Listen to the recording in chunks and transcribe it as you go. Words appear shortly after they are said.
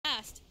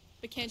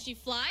But can she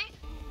fly?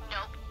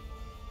 Nope.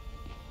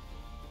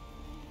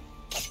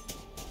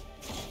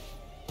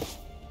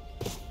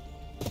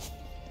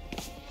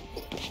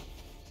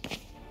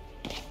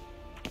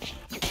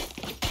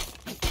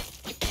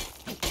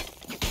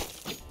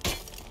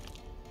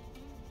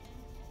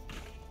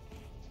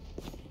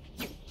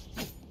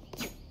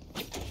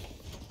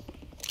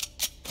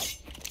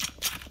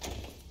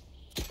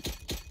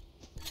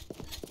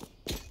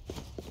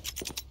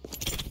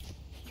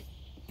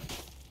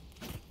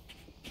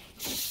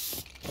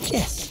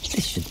 Yes,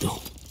 this should do.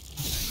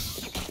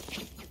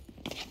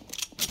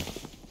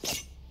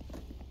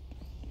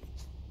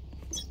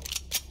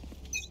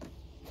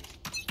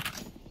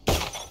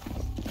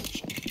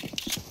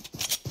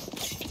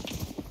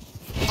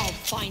 I'll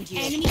find you.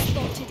 Enemy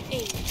spotted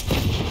A.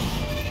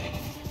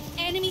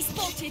 Enemy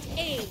spotted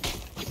A.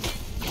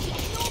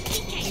 No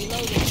peeking.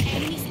 Reloading.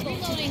 Enemy spotted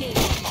Reloading A.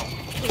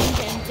 Bring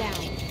them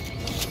down.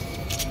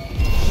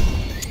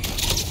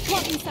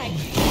 Blocking sight.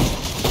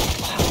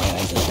 Wow, my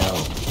eyes are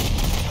down.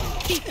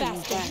 Be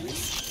faster.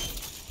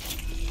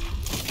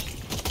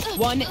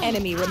 One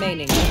enemy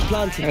remaining.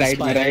 Planting Right,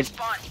 spike. right.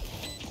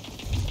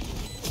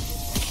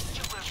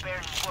 You were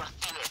barely worth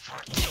the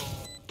effort.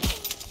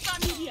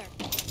 Gun here.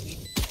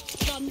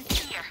 Gun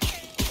Here.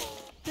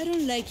 I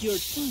don't like your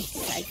tone,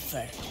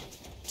 CYPHER.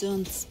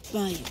 Don't spy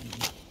on me.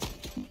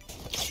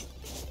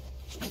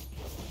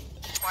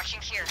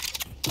 Watching here.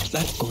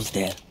 That goes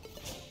there.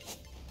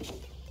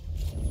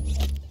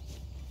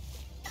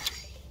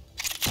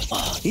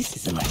 Ah, this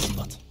is a nice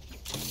spot.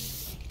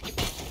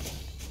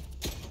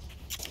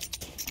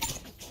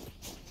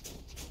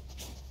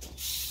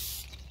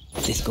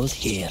 This goes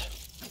here.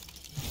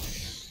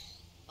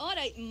 All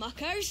right,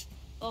 muckers.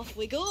 Off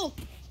we go.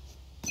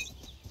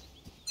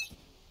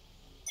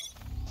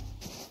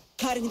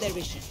 Cutting their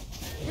vision.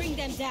 Bring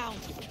them down.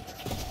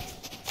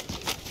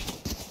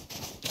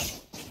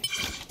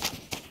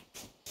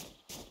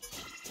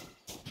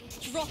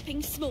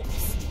 Dropping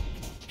smokes.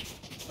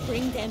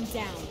 Bring them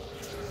down.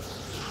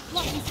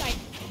 Blocking sight.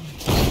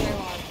 Where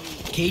are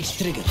we? Cage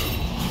triggered.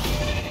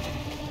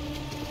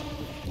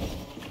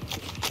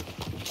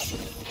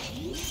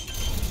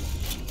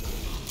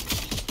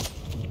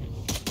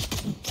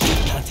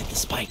 Planted the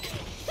spike.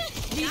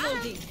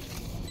 Reloading.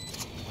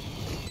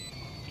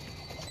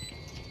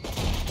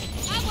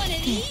 I want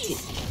it easy.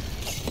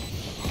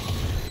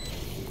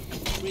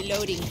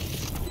 Reloading.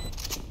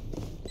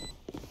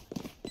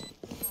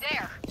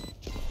 There.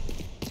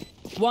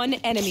 One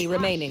enemy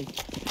remaining.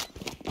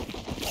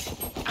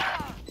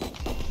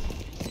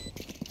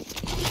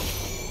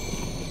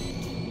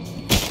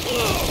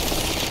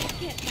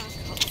 Get back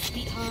up,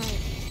 sweetheart.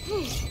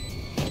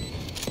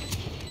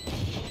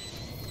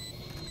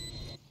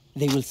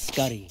 They will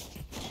scurry,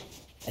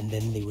 and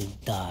then they will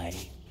die.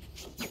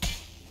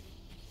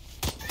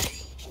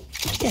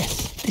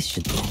 Yes, this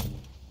should do.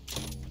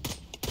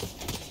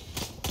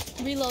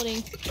 Reloading.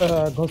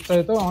 ঘোষটা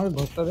দিত আমাকে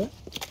ঘোষটা দে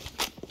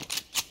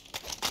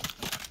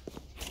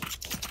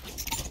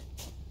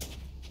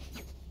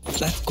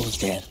That goes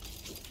there.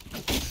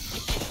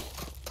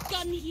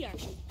 Gun here.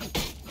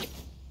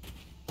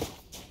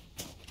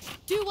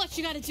 Do what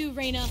you gotta do,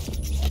 Reyna.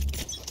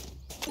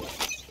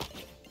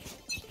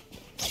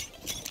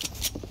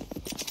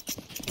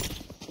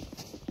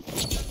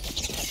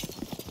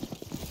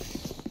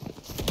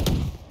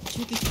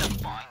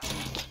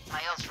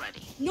 My ult's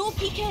ready. No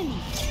peeking.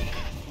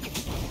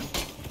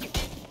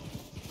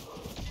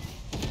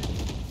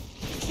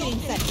 Getting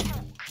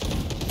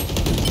set.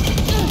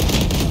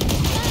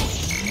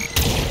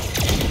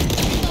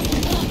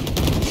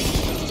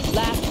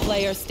 Last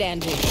player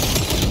standing.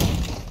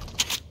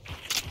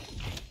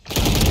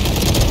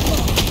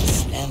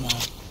 Slammer.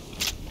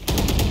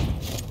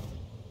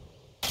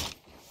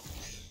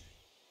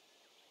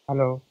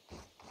 Hello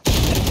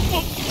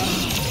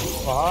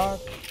बात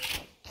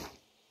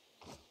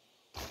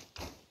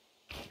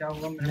क्या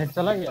हुआ net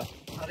चला गया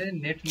अरे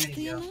net नहीं Stay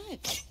गया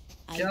alive.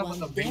 I क्या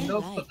want पता their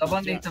विंडोज तो life, दबा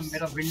not नहीं था yours.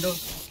 मेरा विंडोज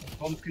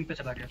होम स्क्रीन पे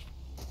चला गया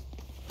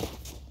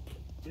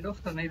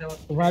विंडोज तो नहीं दबा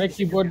तुम्हारे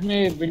कीबोर्ड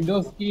में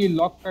विंडोज की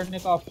लॉक करने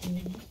का ऑप्शन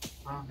नहीं है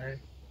हाँ है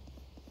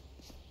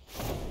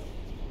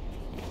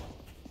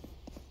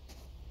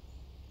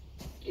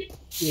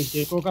ये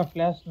जेको का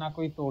फ्लैश ना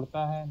कोई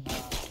तोड़ता है ना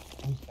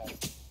घुसता है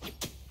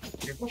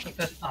देखो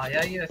तो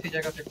आया ही ऐसी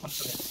जगह पे कौन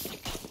सा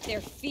Their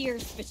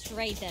fears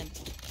betrayed them.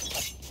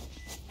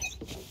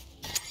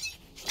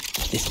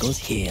 This goes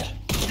here.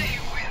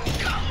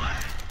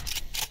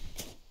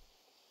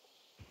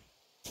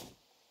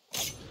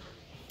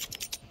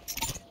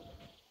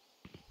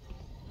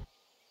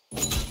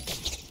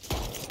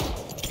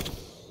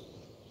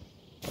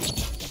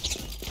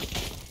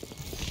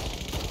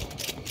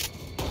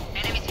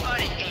 Enemy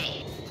spotted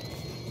A.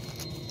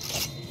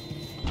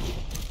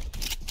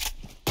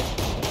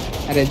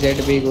 अरे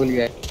जेड भी भूल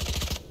गया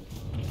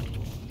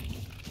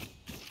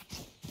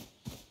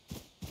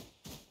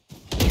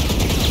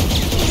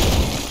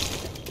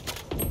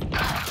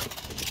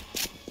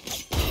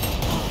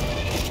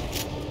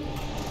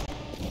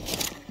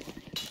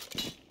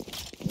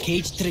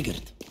Cage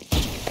triggered.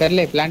 कर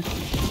ले plant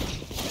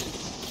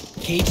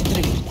Cage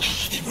trigger.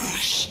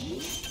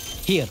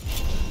 Here.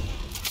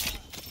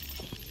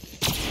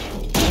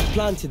 I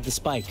planted the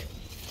spike.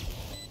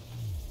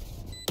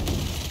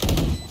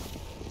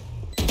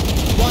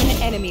 One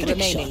enemy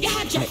remaining. You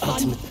had your My fun.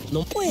 ultimate.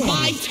 No. Where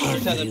My is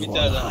turn.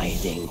 everyone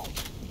hiding?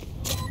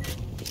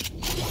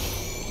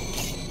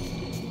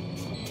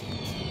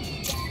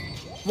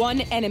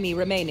 One enemy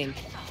remaining.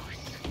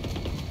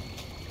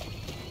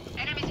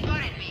 Enemy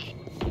spotted me.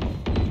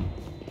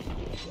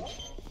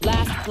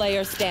 Last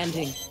player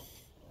standing.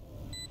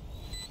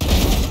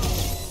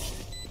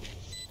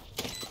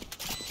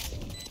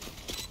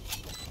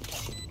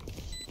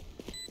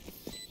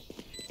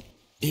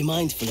 Be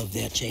mindful of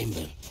their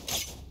chamber.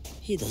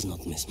 He does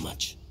not miss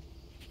much.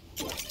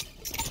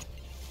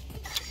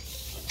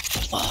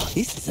 Ah,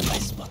 this is a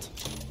nice spot.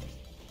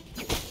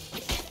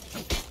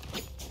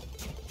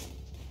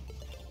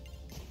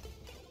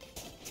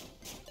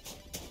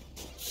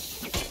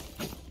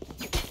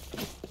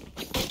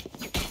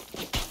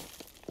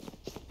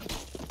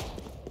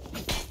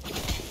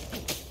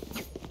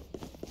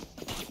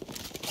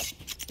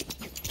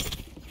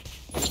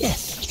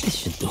 Yes, this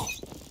should do.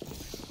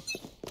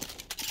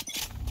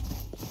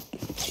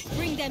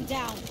 Bring them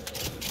down.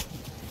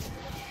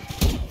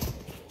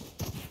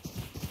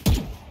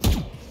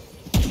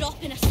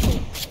 Drop in a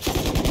smoke.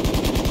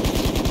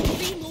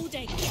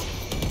 Reloading.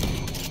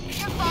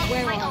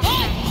 Where Oh!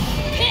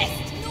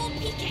 Pissed! No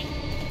peeking.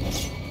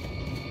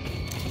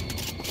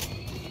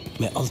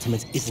 My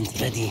ultimate isn't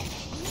ready.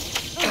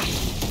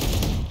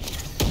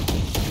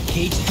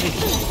 Cage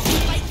trigger.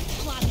 Fight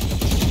plan.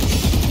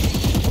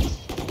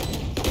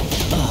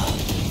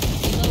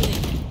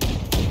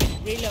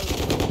 Reloading.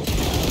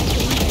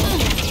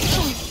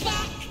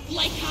 Back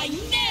like I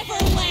never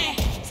left.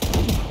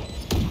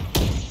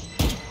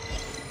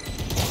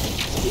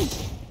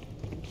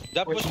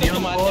 जा push push करके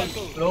नियम मार को दे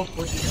इसको। लो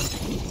push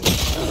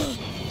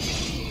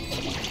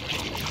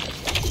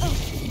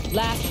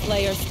Last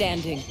player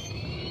standing.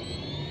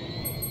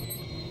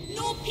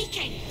 No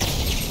peeking.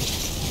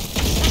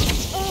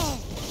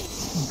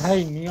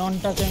 भाई neon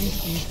का कहीं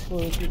चीज को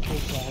एक ही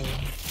सोच रहा है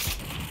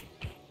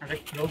अरे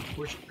लो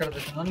पुश कर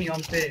देते ना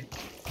नियम पे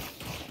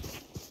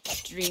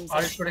Dreams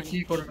आल्ट করে কি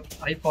করব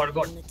আই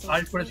ফরগট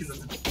আল্ট করেছিল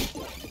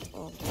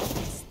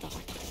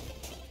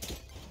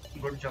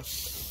গুড জব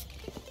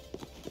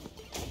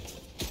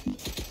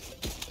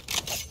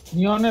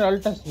নিয়নের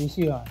আল্টটা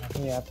শেষই হয় না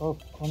ভাই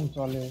এতক্ষণ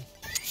চলে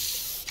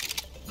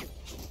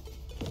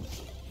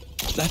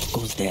That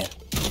goes there.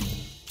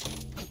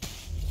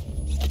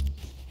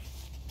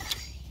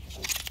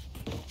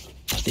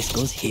 This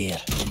goes here.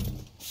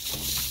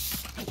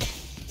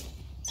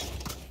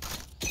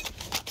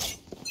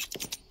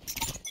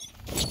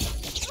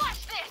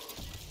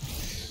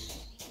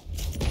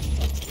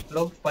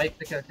 लोग स्पाइक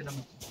पे क्या चला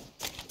मैं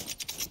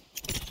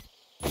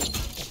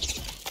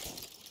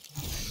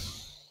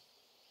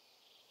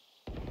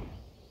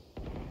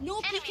No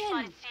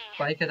peeking.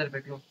 स्पाइक इधर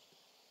देख लो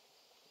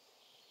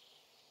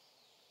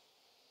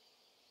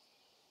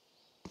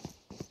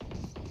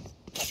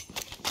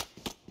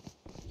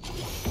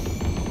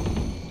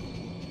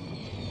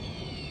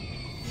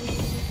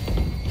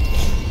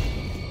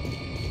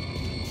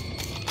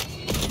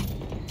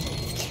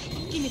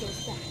Give me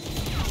those back.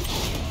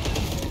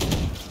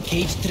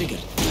 Cage trigger.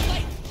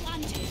 Fight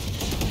planted.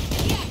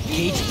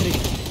 Cage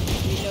trigger.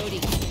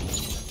 Reloading.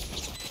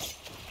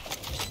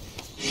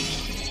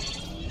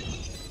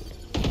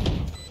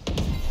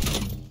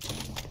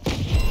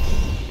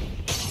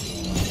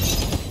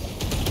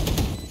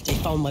 They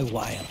found my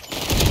wire.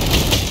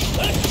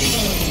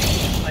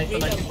 आई तो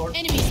 94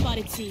 Enemy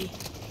spotted C.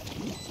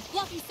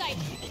 Blocking sight.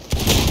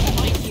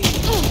 Find you.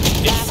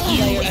 Last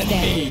player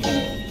standing.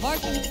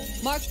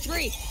 Mark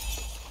 3.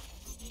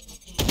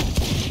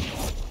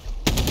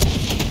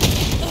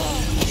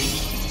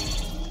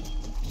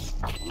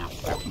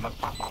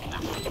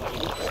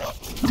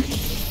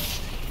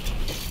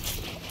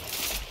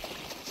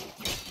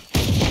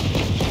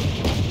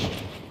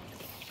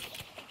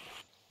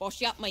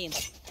 Bosh up, Mayan.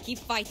 Keep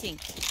fighting.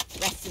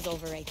 Rest is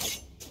overrated.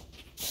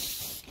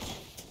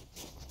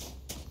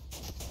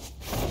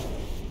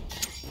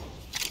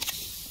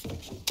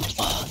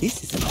 Ah,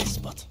 this is a nice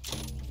spot.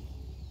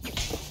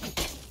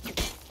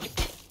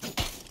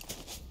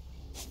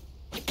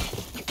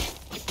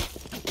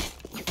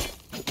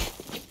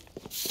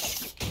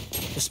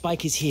 The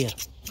spike is here.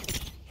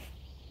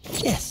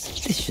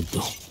 Yes, this should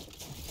do.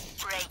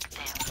 Break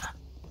them.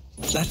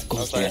 That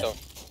goes Outside there. out.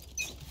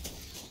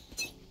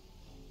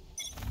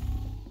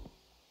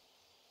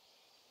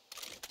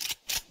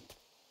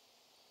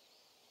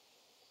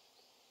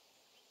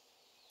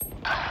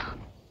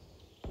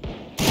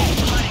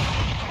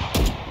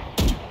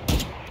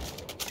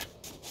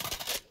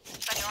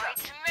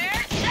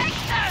 Nightmare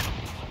Jackson!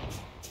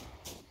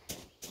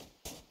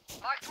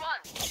 Marked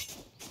one.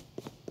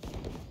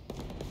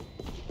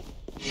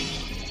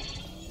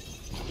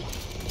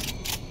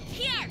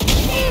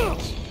 Here!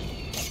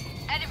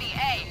 Enemy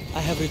A. I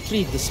have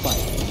retrieved the spike.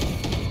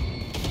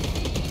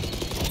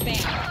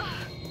 Bang.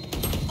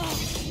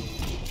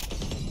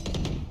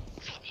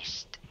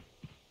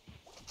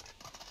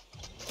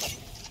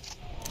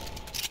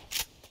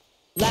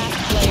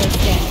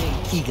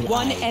 eagle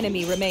One eye.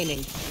 enemy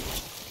remaining.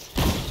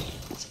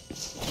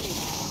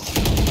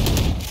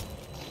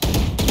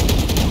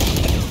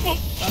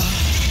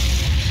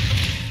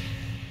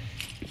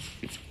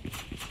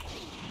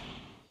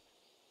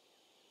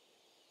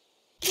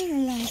 Their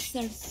lives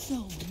are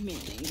so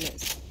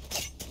meaningless.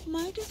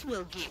 Might as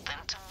well give Them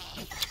to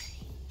me.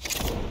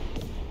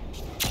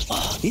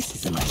 Oh, this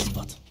is a nice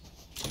spot.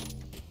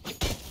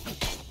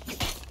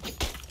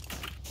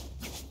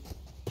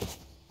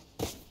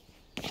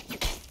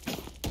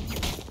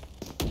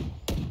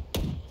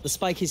 The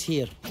spike is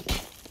here.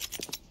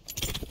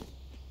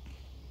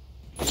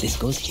 This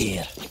goes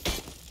here.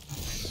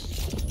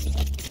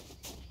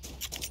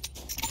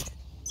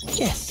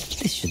 Yes,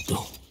 this should do.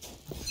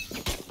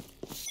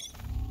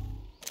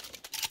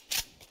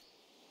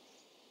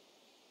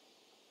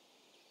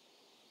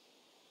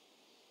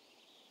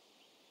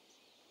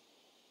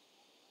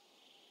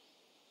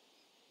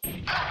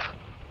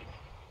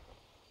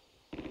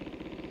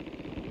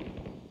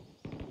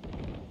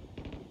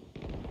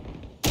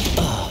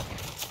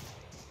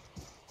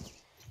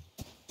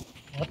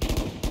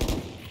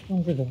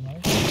 क्यों किधर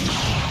है?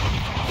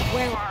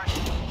 Where?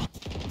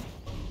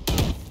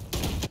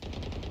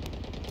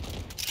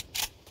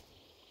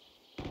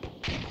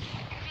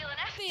 Feeling it?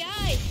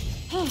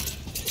 FBI!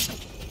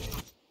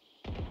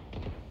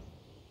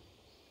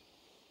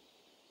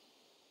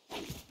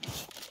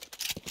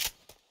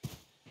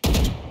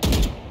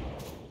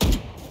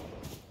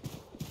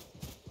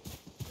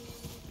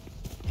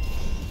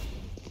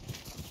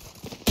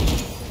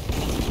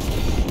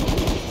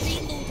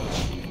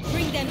 Reloading.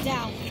 Bring them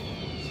down.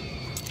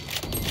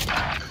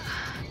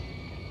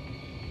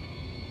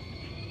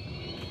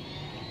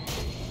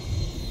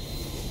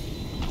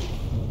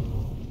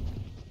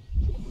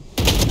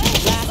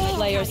 Last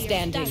player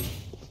standing.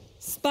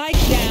 Spike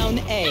down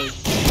A.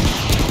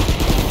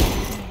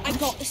 I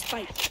got the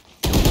spike.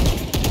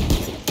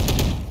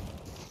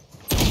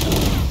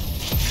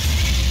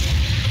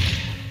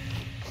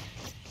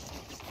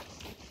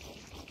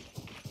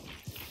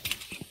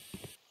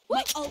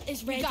 My ult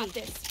is ready. Got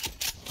this.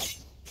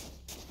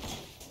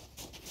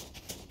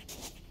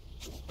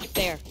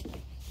 There.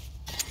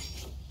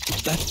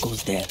 That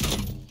goes there.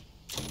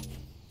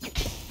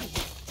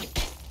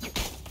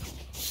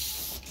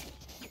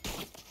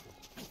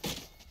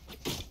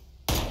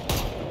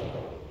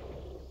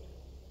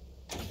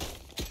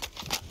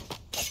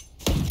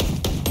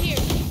 Here.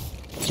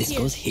 This Here.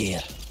 goes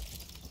here.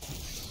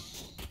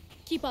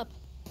 Keep up.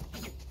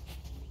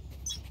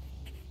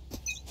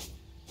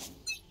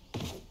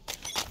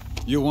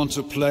 You want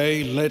to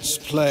play? Let's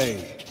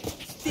play.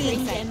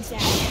 Bring them down.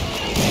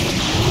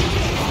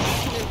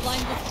 They're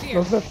blind with fear.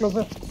 Closer,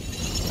 closer.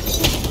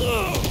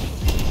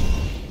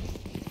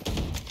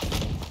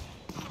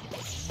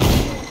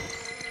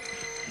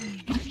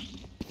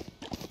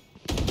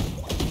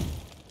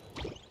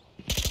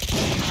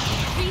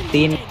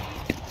 तीन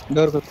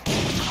door को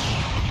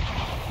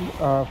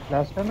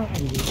flash का ना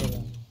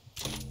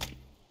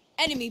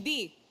Enemy B.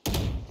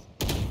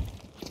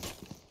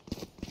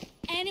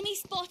 Enemy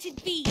spotted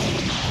B.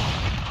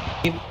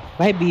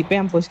 भाई B पे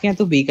हम push किए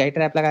तू B का ही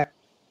ट्रैप लगा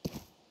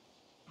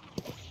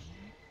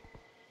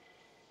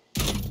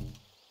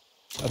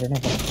अरे ना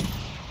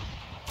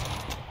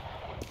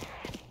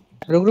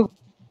रुक रुक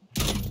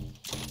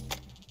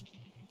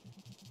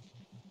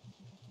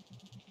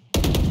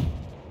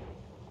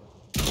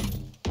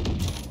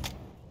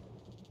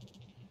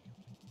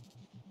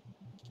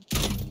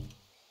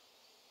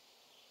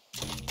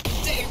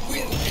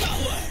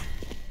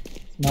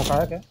स्मोक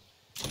आया क्या?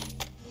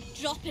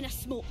 Drop in a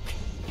smoke.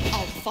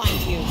 I'll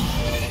find you.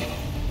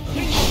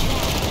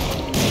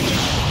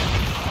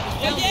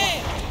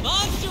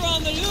 Monster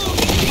on the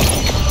loose.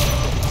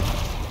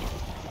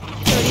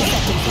 30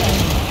 seconds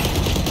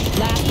left.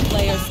 Last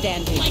player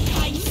standing. Like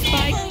I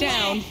Spike never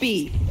down left. B.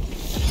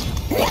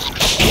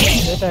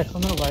 এটা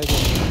এখন ভাই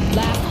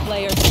Last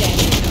player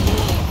standing.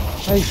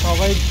 ভাই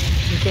সবাই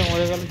নিচে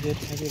মরে গেল জেট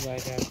নাকি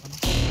বাইরে এখন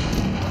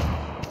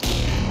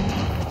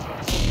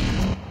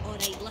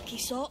Alright, lucky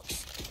socks.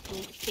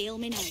 Don't fail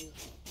me now.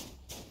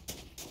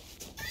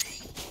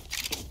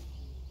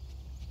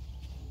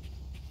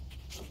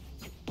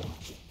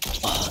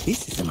 Oh,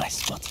 this is a nice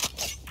spot.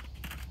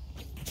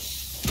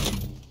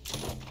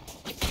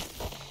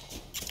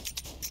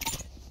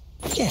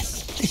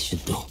 Yes, this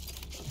should do.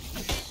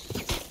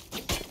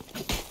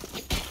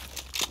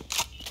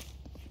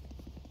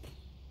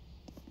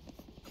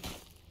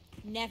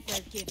 Never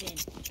give in.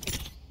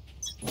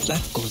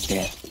 That goes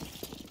there.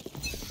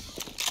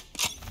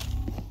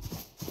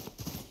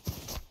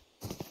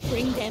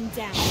 Bring them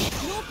down.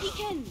 No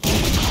peeking.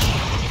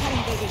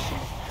 Cutting their vision.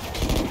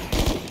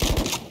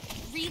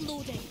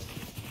 Reloading.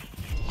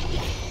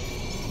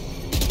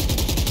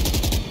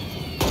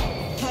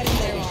 Cutting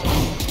their arm.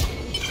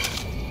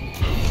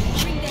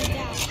 Bring them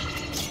down.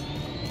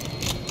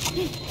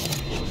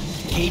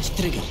 Cage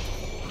trigger.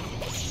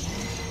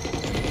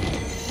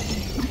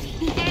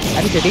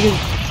 अरे चढ़ी गई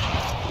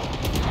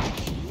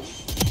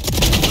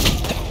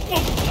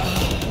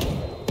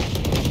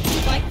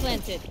Spike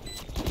planted.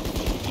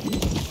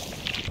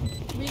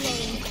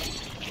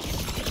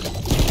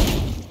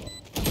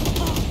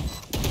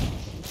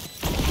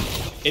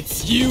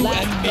 It's you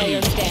Last and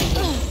player me.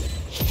 standing.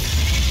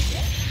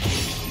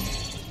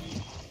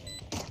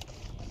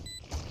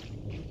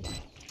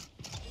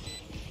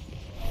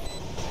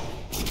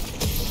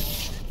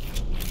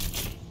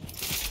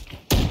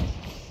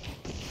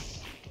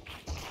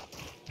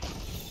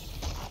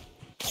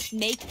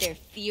 Make their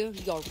fear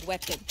your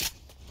weapon.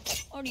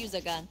 Or use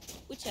a gun,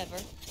 whichever.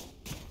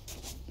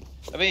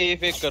 अबे ये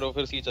fake करो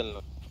फिर सी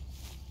चलना.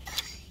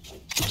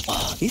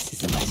 Oh, this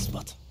is a nice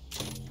spot.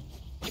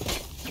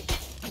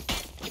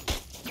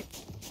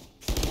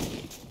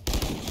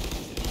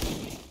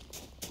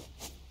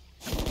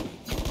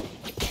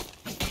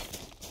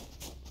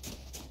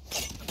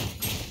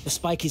 The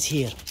spike is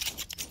here.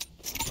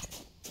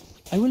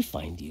 I will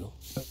find you.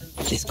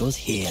 This goes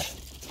here.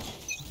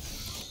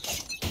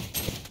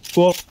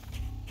 Whoa.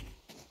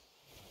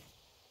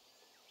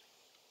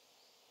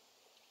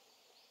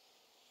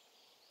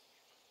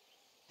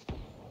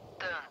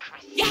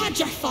 You had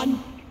your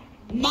fun.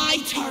 My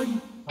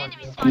turn.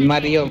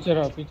 Mario.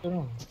 Picture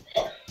on.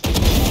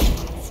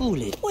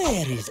 Foolish.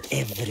 Where is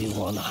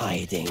everyone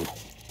hiding?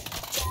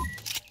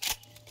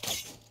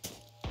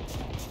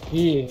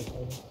 Yeah.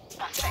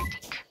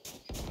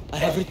 I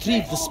have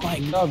retrieved the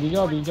spike.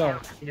 Bija.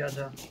 या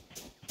जा.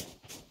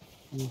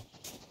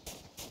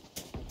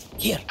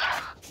 Here.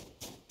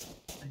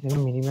 ये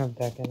mini map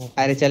देख है ना.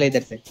 अरे चल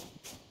इधर से.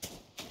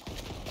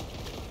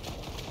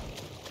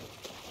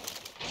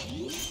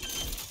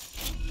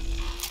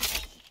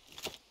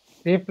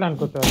 सेफ प्लान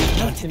को तो.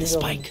 Planted the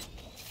spike.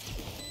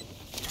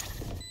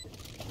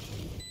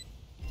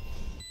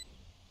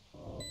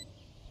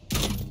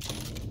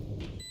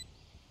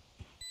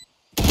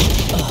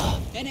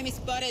 Enemy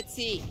spotted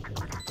C.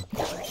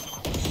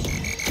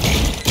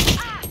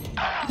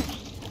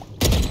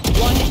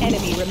 One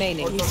enemy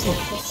remaining.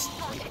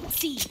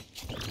 See.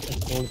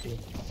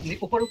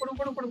 ऊपर ऊपर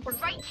ऊपर ऊपर ऊपर.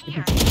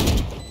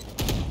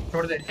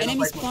 छोड़ दे.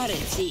 Enemy spotted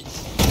C.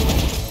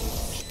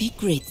 Be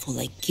grateful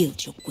I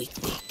killed you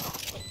quickly.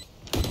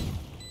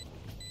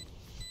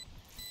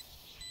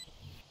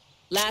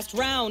 Last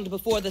round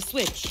before the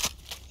switch.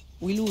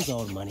 We lose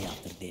our money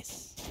after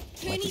this.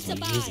 Who Might needs as a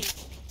well use buy? it.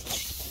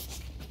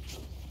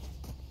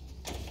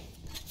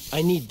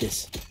 I need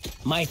this.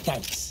 My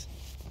thanks.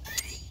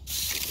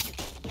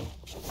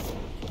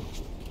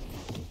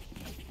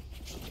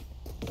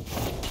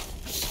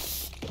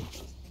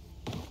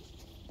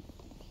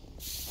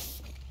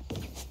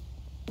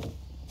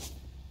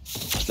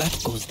 That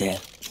goes there.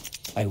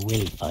 I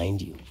will find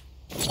you.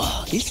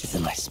 Oh, this is a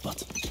nice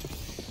spot.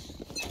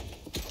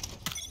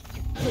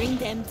 Bring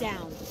them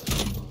down.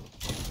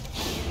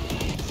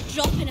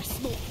 Drop in a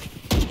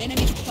smoke.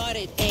 Enemy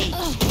spotted A.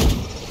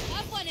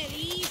 Have one of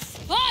these.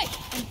 Hi!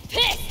 I'm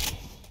pissed!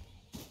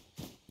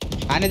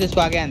 आने दे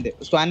उसको आगे आने दे.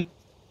 उसको आने.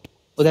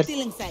 उधर.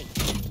 Still inside.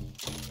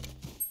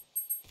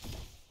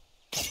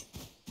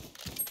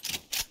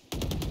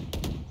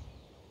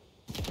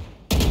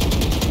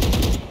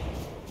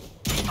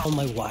 On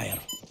my wire.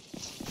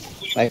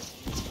 Right.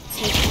 Spike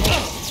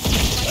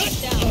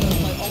down.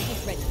 My ult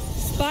is ready.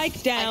 Spike I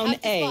down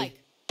have the A. spike.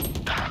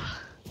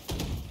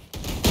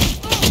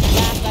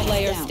 Last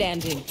player down.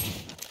 standing.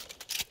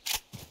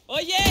 Oh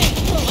yeah!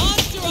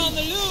 Monster on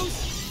the loose!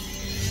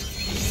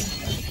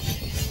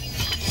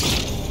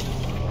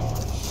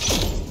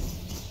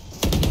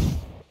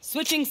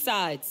 Switching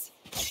sides.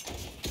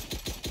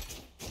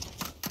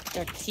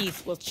 Their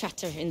teeth will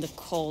chatter in the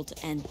cold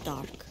and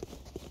dark.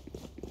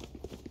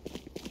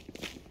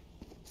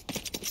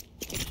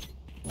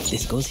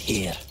 This goes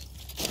here.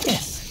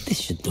 Yes, this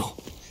should do.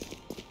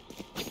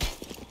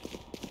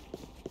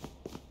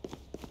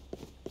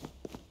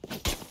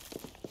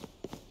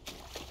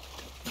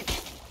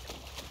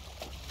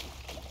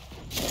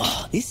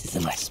 Oh, this is a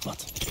nice spot.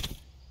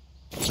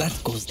 That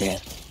goes there.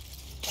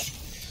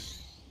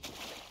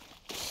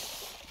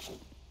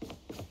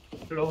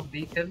 Low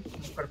B किल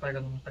कर पाएगा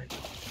दोनों side.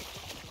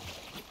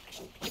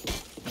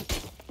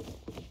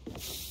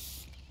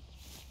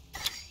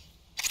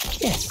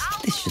 Yes,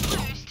 this should do.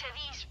 Lose to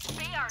these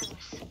bears.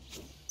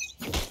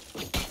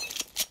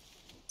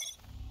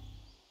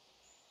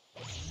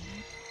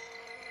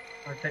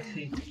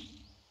 RTX.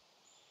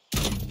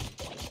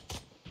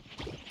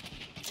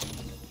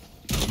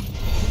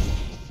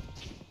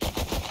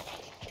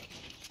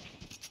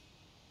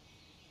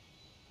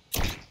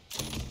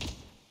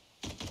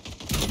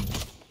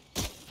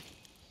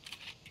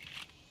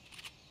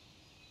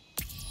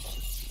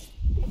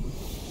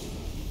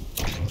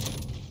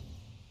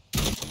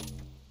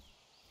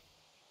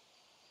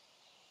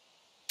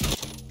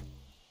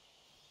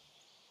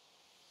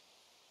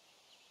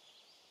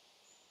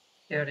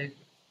 क्या रे?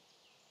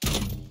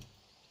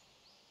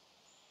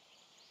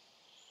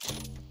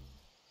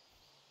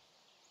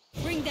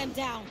 Bring them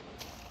down.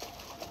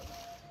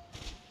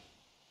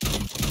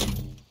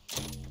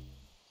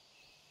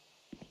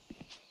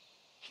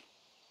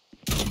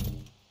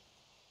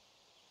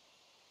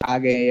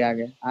 आगे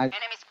आगे आगे.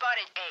 Enemy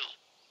spotted A.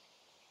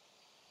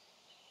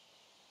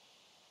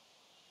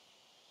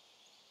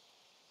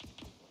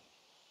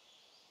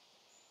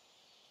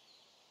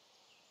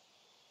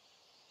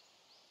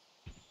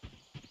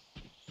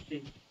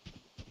 ठीक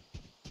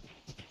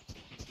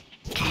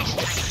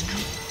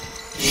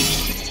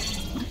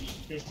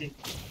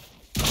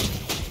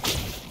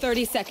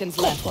 30 seconds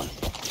left. One.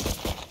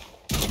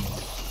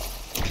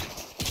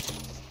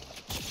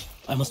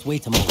 I must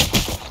wait a moment.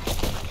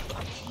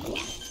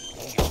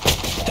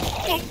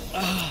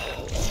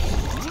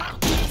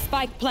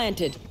 Spike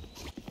planted.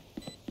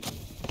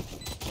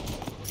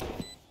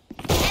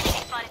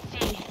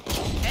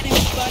 Enemy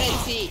spotted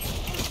C.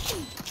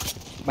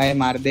 भाई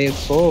मार दे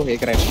इसको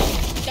एक rap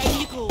Down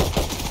you go.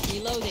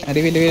 Reloading.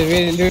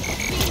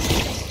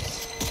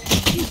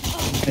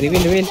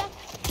 Reveal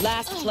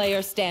Last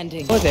player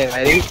standing. हो जाए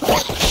भाई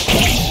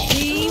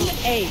Team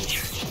Ace.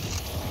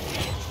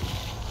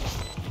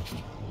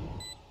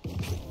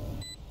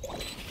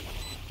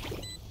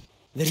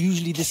 They're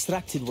usually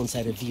distracted once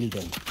I reveal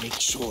them. Make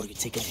sure you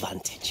take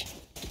advantage.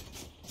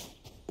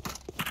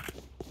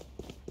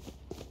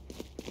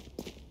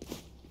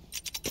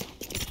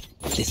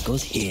 This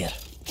goes here.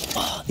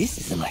 Ah, this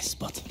is a nice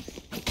spot.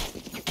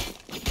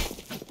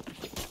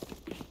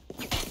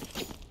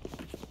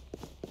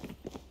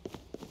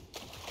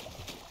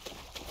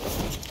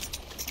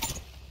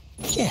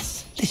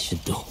 Yes, this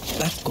should do.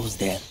 That goes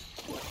there.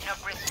 No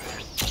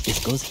prisoners. This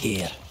goes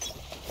here.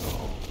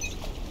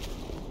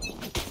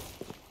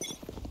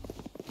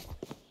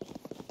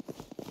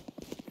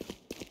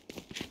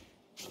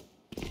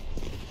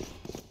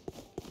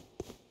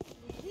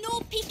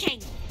 No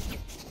peeking.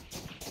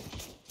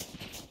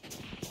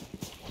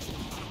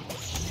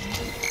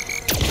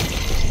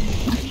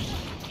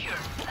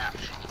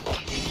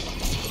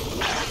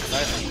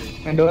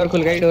 Door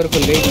खुल गई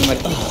तुम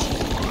मत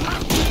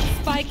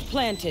Spike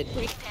planted.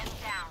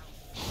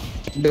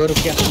 Door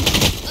क्या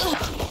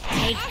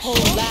Take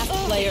hold. Last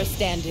player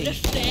standing.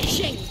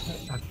 Refreshing.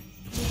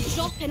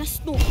 Drop in a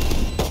smoke.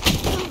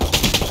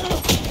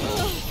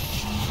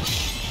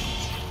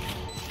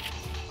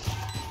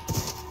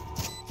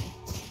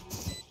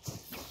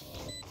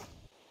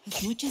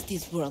 As much as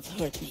this world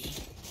hurt me,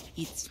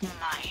 it's Mine.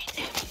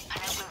 And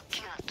I will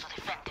kill to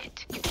defend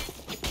it.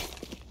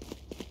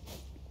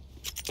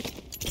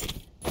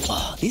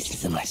 Ah, this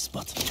is a nice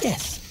spot.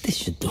 Yes, this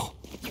should do.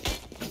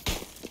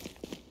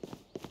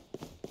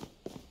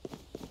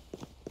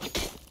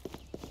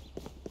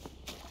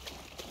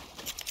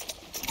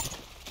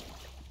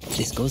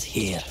 This goes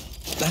here.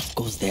 That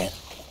goes there.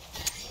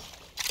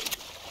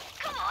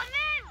 Come on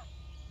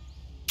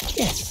then.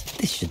 Yes,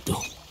 this should do.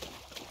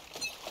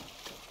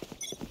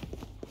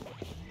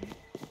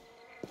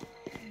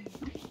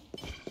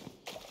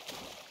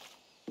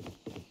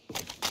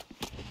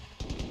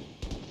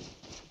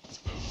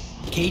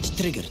 Cage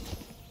triggered.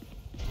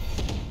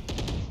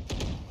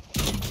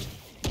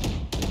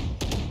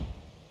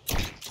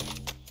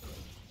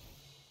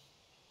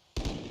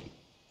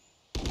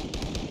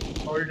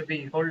 Hold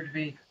V, hold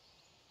V.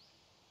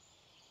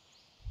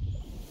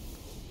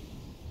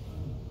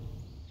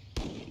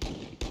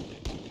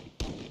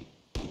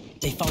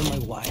 They found my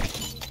wire.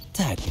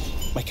 Tag,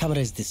 my camera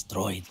is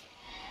destroyed.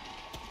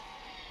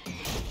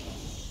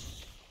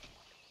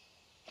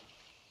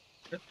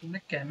 तुमने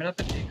camera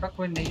पे देखा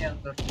कोई नहीं है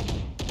अंदर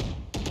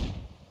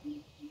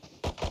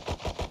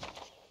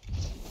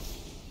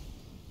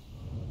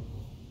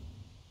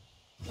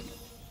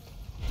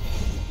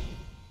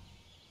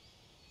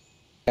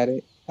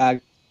अरे आग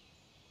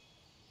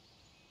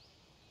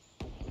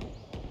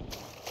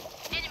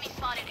Enemy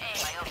spotted A.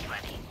 My ult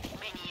ready.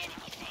 Many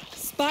enemies A.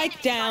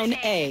 Spike down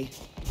A.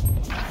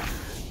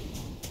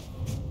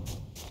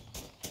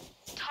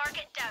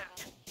 Target down.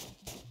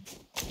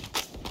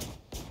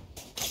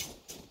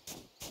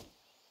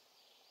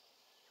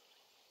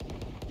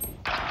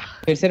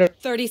 फिर से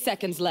 30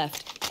 seconds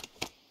left.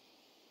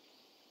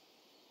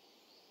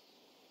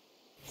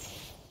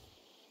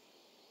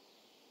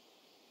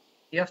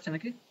 ये ऑप्शन है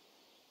कि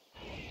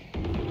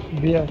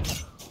beer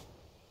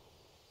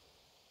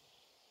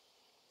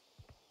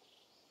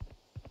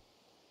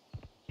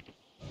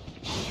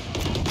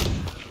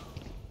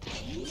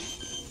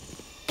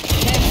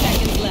 10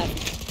 seconds left.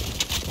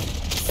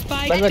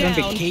 Spike Bye, bye, don't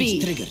down Cage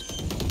B. triggered.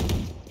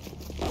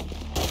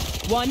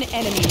 One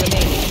enemy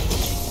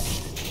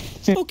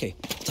remaining. Okay,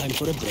 time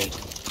for a break.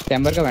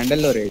 Chamber का vandal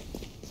लो रे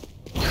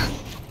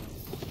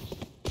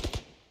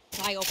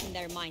Try open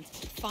their minds.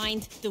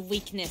 Find the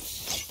weakness.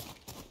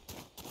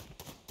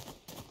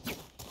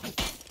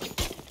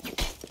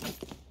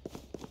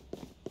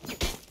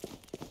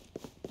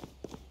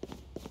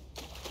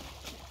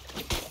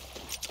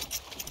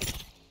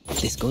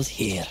 This goes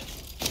here.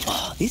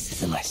 Ah, this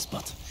is a nice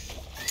spot.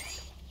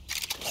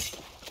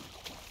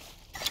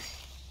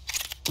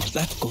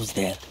 That goes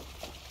there.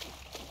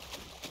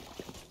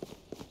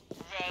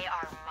 They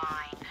are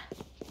mine.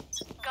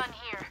 Gun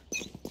here.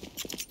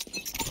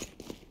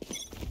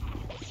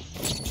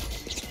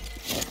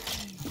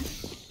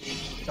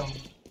 down.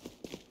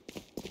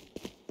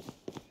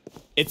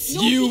 It's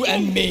you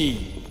and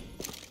me.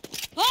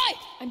 Hi!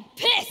 I'm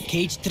pissed!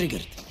 Cage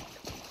triggered.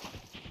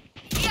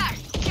 Here.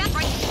 Get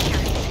right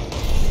here.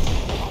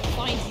 I'll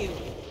find you.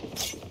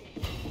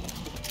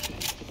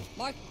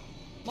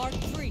 Mark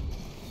 3.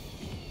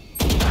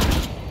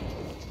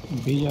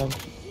 भी यार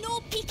No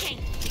peeking.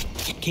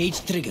 Cage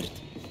triggered.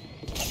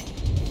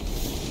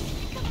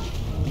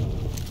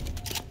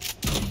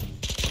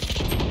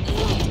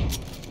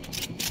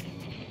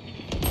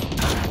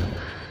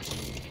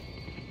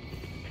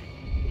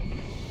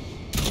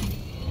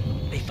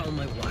 They found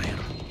my wire.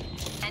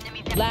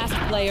 Enemy Last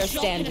player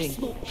Drop in a standing.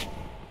 smoke.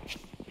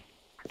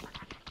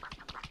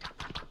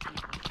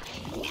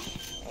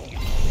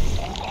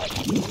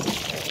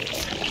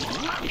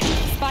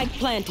 Spike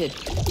planted.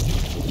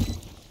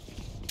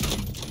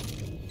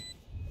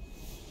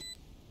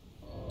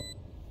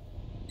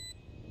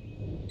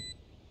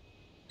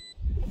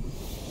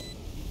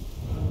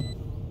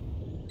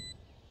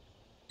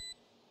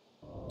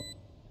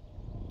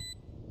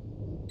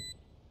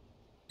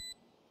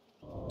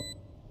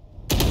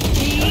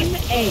 Team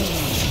A.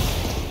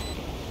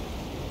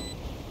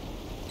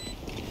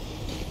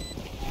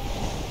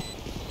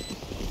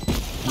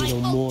 We know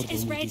My more ult than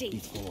is we ready. did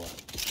before.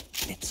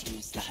 Let's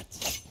use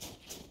that.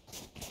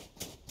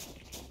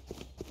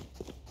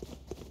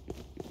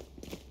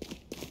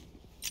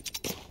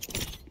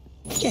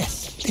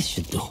 Yes, this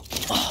should do.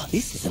 Oh,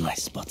 this is a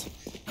nice spot.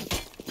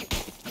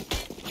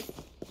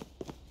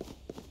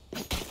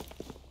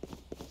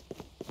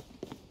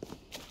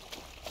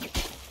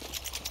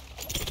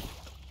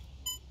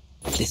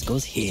 This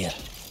goes here.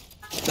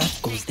 That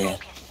goes there.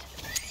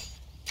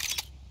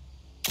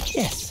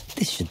 Yes,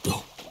 this should do.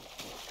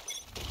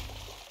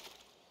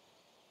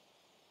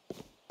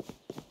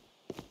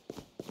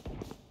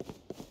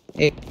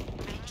 Hey,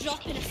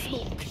 Drop in a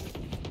smoke.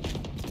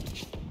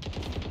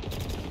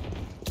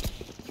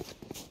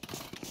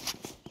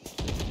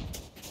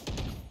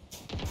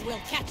 We'll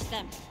catch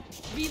them.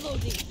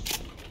 Reloading.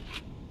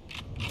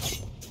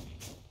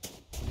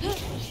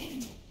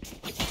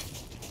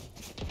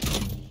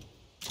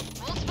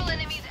 multiple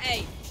enemies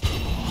A.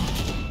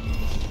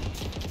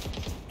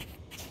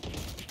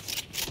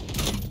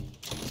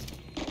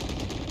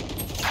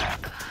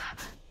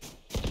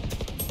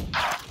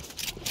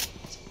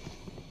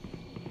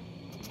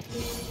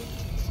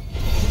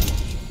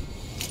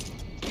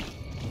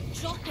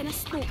 Drop in a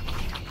smoke.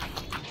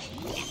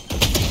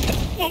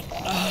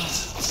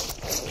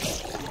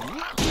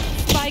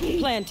 Spike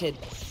planted.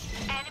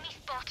 Enemy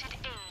spotted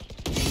A.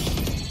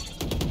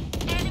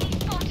 Enemy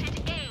spotted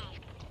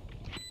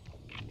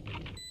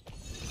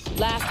A.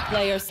 Last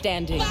player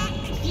standing. Back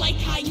like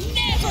I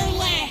never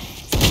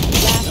left.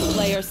 Last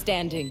player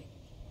standing.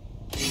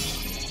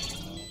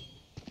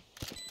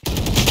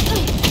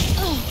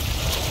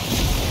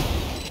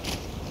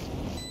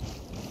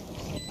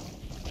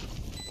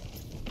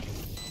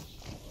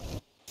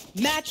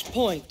 Match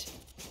point.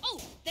 Oh,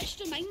 this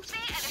reminds me.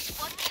 And it's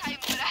one time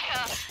when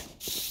I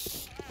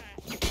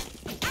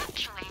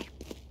actually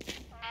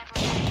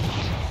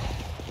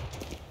never.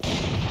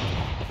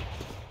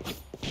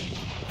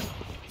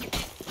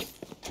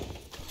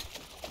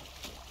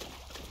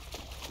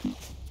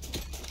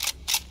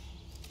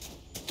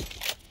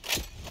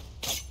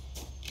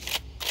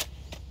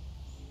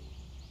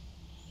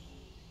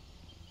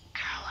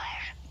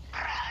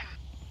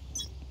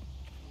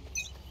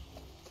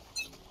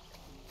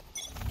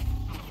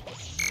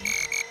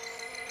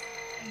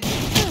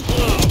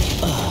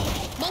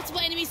 Multiple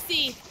enemies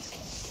C.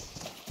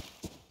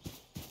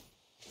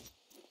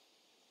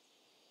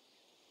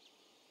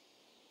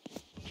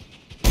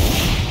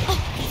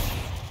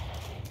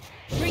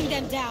 Bring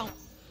them down.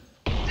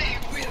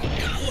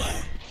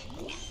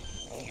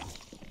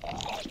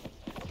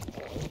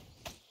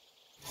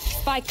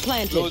 Spike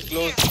planted. Close,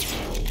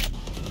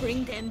 close.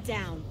 Bring them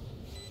down.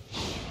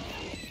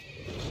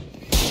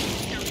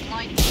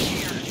 Light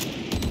here.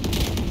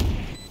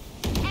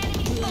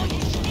 Enemy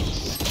spotted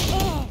C.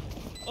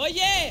 Oh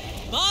yeah!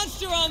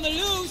 Monster on the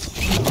loose!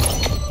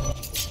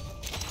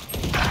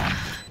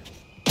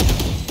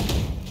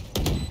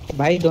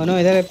 भाई दोनों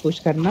इधर push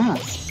करना.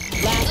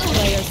 Last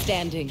player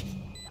standing.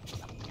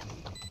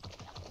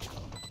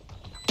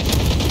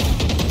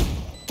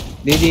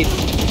 दीदी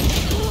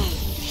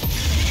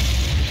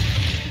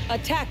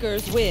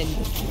Attackers win.